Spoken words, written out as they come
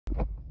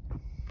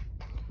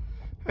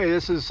Hey,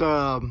 this is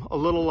a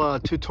little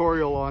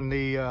tutorial on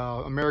the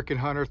American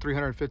Hunter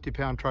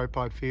 350-pound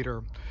tripod feeder.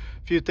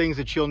 A few things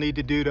that you'll need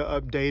to do to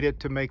update it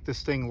to make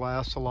this thing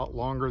last a lot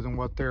longer than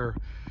what they're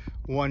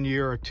 1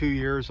 year or 2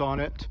 years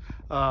on it.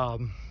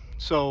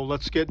 So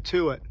let's get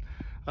to it.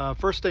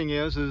 First thing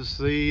is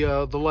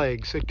the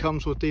legs. It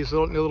comes with these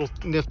little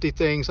nifty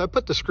things. I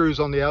put the screws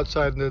on the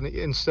outside and then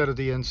instead of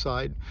the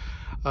inside.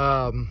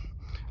 And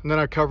then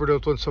I covered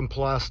it with some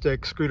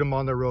plastic, screwed them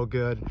on there real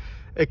good.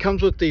 It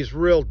comes with these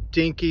real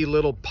dinky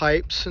little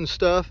pipes and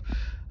stuff.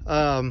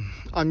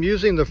 I'm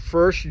using the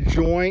first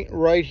joint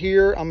right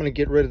here. I'm going to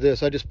get rid of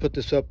this. I just put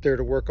this up there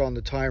to work on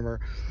the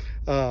timer.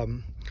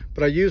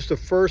 But I used the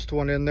first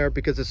one in there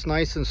because it's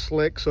nice and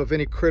slick. So if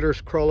any critters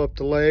crawl up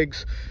the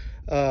legs,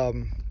 they're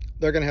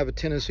going to have a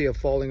tendency of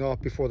falling off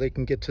before they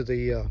can get to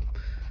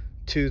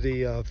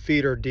the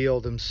feeder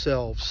deal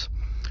themselves.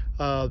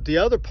 The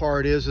other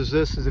part is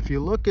if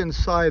you look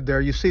inside there,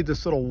 you see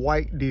this little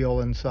white deal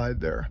inside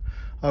there.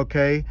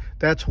 Okay,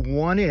 that's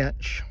 1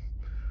 inch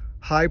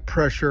high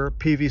pressure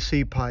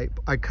PVC pipe.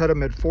 I cut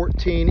them at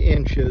 14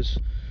 inches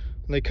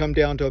and they come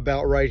down to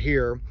about right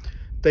here.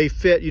 They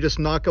fit, you just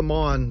knock them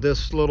on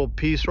this little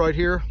piece right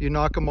here. You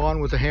knock them on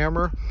with a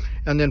hammer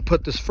and then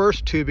put this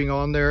first tubing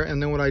on there.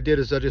 And then what I did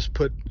is I just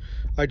put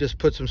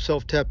some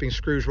self-tapping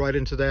screws right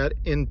into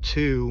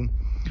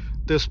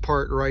this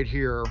part right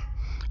here.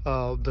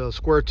 The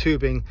square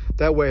tubing,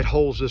 that way it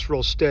holds this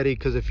real steady,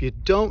 because if you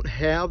don't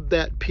have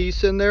that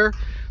piece in there,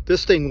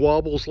 this thing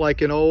wobbles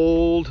like an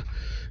old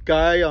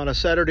guy on a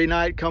Saturday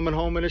night coming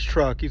home in his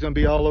truck. He's going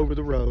to be all over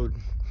the road.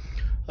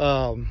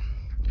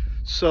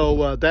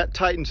 So that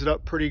tightens it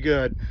up pretty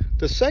good.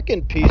 The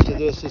second piece of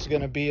this is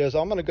going to be I'm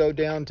going to go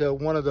down to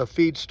one of the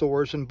feed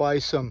stores and buy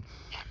some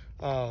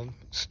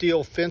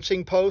steel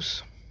fencing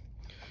posts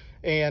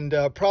and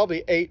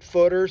probably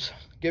 8-footers.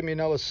 Give me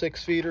another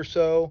 6 feet or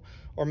so,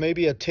 or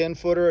maybe a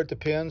 10-footer. It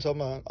depends. I'm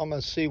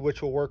gonna see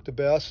which will work the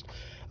best.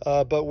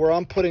 But where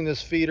I'm putting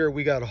this feeder,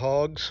 we got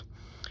hogs,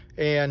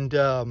 and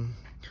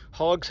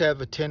hogs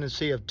have a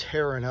tendency of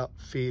tearing up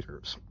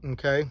feeders.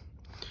 Okay,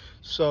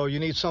 so you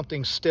need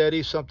something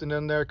steady, something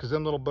in there, because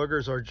them little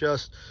boogers are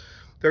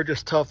they're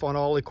just tough on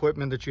all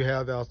equipment that you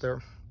have out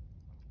there.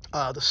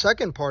 The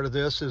second part of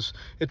this is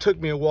it took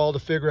me a while to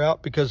figure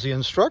out, because the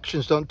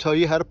instructions don't tell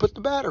you how to put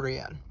the battery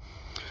in.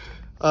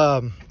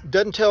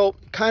 Doesn't tell,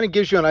 kind of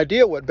gives you an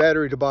idea what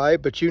battery to buy,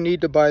 but you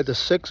need to buy the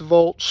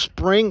 6-volt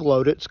spring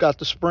loaded. It's got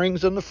the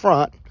springs in the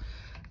front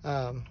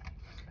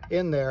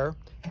in there,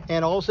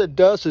 and all it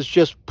does is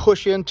just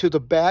push into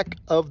the back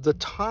of the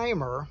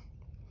timer,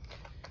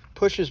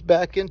 pushes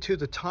back into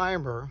the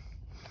timer,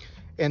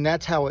 and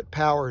that's how it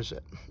powers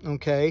it.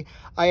 Okay,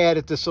 I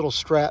added this little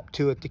strap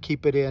to it to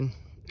keep it in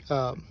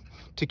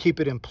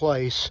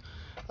place.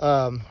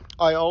 I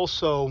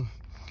also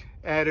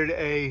added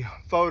a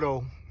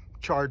photo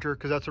charger,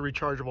 because that's a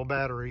rechargeable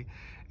battery,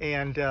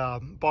 and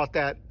bought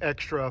that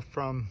extra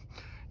from,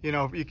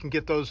 you can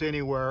get those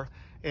anywhere,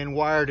 and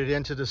wired it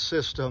into the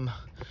system.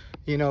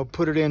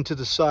 Put it into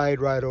the side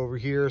right over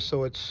here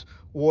so it's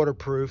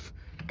waterproof.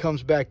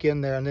 Comes back in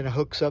there, and then it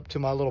hooks up to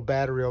my little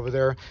battery over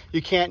there.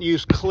 You can't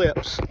use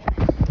clips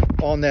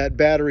on that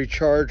battery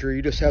charger.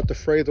 You just have to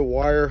fray the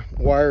wire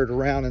it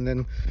around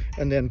and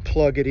then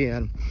plug it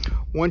in.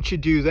 Once you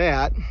do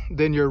that,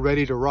 then you're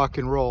ready to rock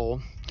and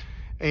roll,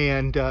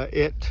 and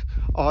it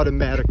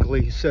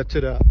automatically sets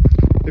it up.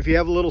 If you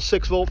have a little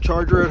 6-volt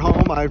charger at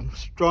home, I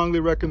strongly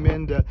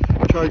recommend to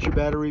charge your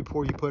battery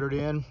before you put it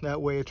in.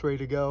 That way it's ready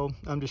to go.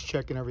 I'm just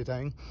checking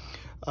everything.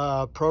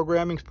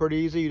 Programming's pretty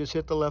easy. You just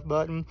hit the left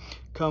button,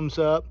 comes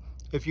up.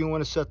 If you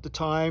want to set the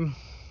time,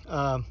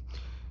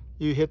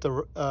 you hit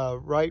the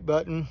right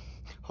button,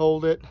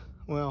 hold it.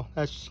 Well,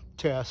 that's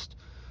test.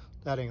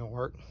 That ain't gonna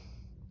work.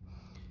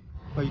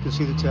 Well, you can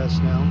see the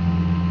test now.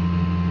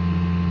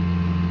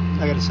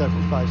 I got it set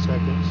for 5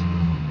 seconds,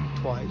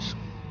 twice.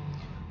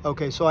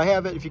 Okay, so I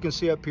have it, if you can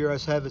see up here, I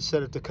have it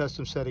set at the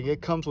custom setting.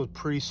 It comes with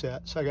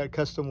presets. I got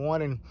custom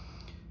 1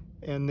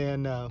 and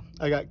then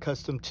I got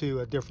custom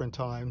 2 at different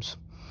times.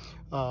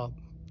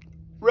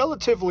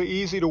 Relatively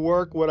easy to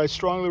work. What I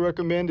strongly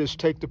recommend is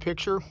take the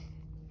picture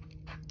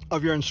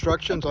of your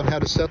instructions on how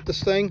to set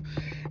this thing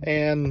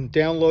and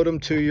download them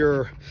to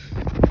your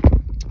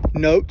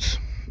notes.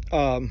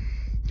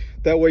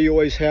 That way you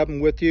always have them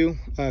with you.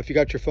 If you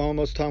got your phone,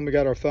 most of the time we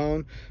got our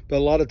phone, but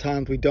a lot of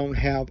times we don't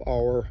have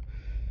our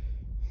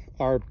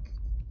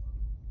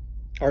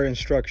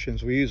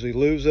instructions. We usually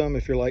lose them.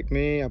 If you're like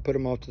me, I put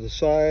them off to the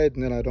side,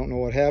 and then I don't know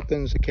what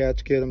happens. The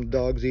cats get them, the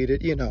dogs eat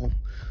it,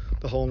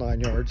 the whole 9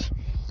 yards.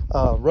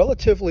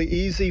 Relatively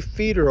easy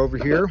feeder over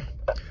here.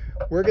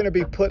 We're going to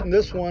be putting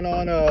this one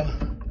on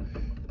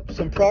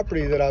some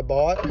property that I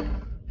bought,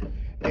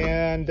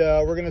 and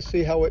we're going to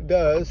see how it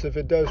does. If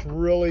it does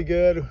really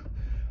good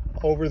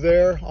over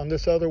there on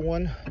this other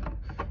one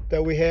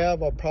that we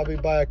have, I'll probably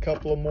buy a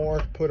couple of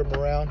more, put them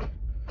around,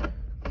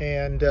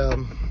 and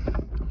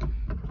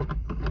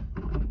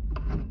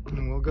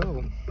we'll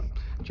go.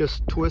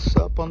 Just twists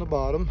up on the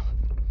bottom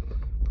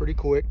pretty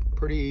quick.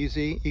 pretty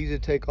easy to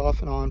take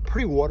off and on,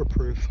 pretty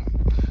waterproof.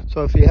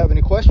 So if you have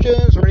any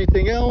questions or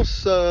anything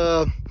else,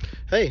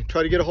 hey,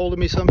 try to get a hold of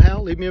me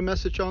somehow. Leave me a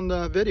message on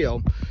the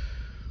video.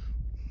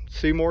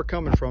 See more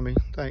coming from me.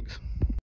 Thanks.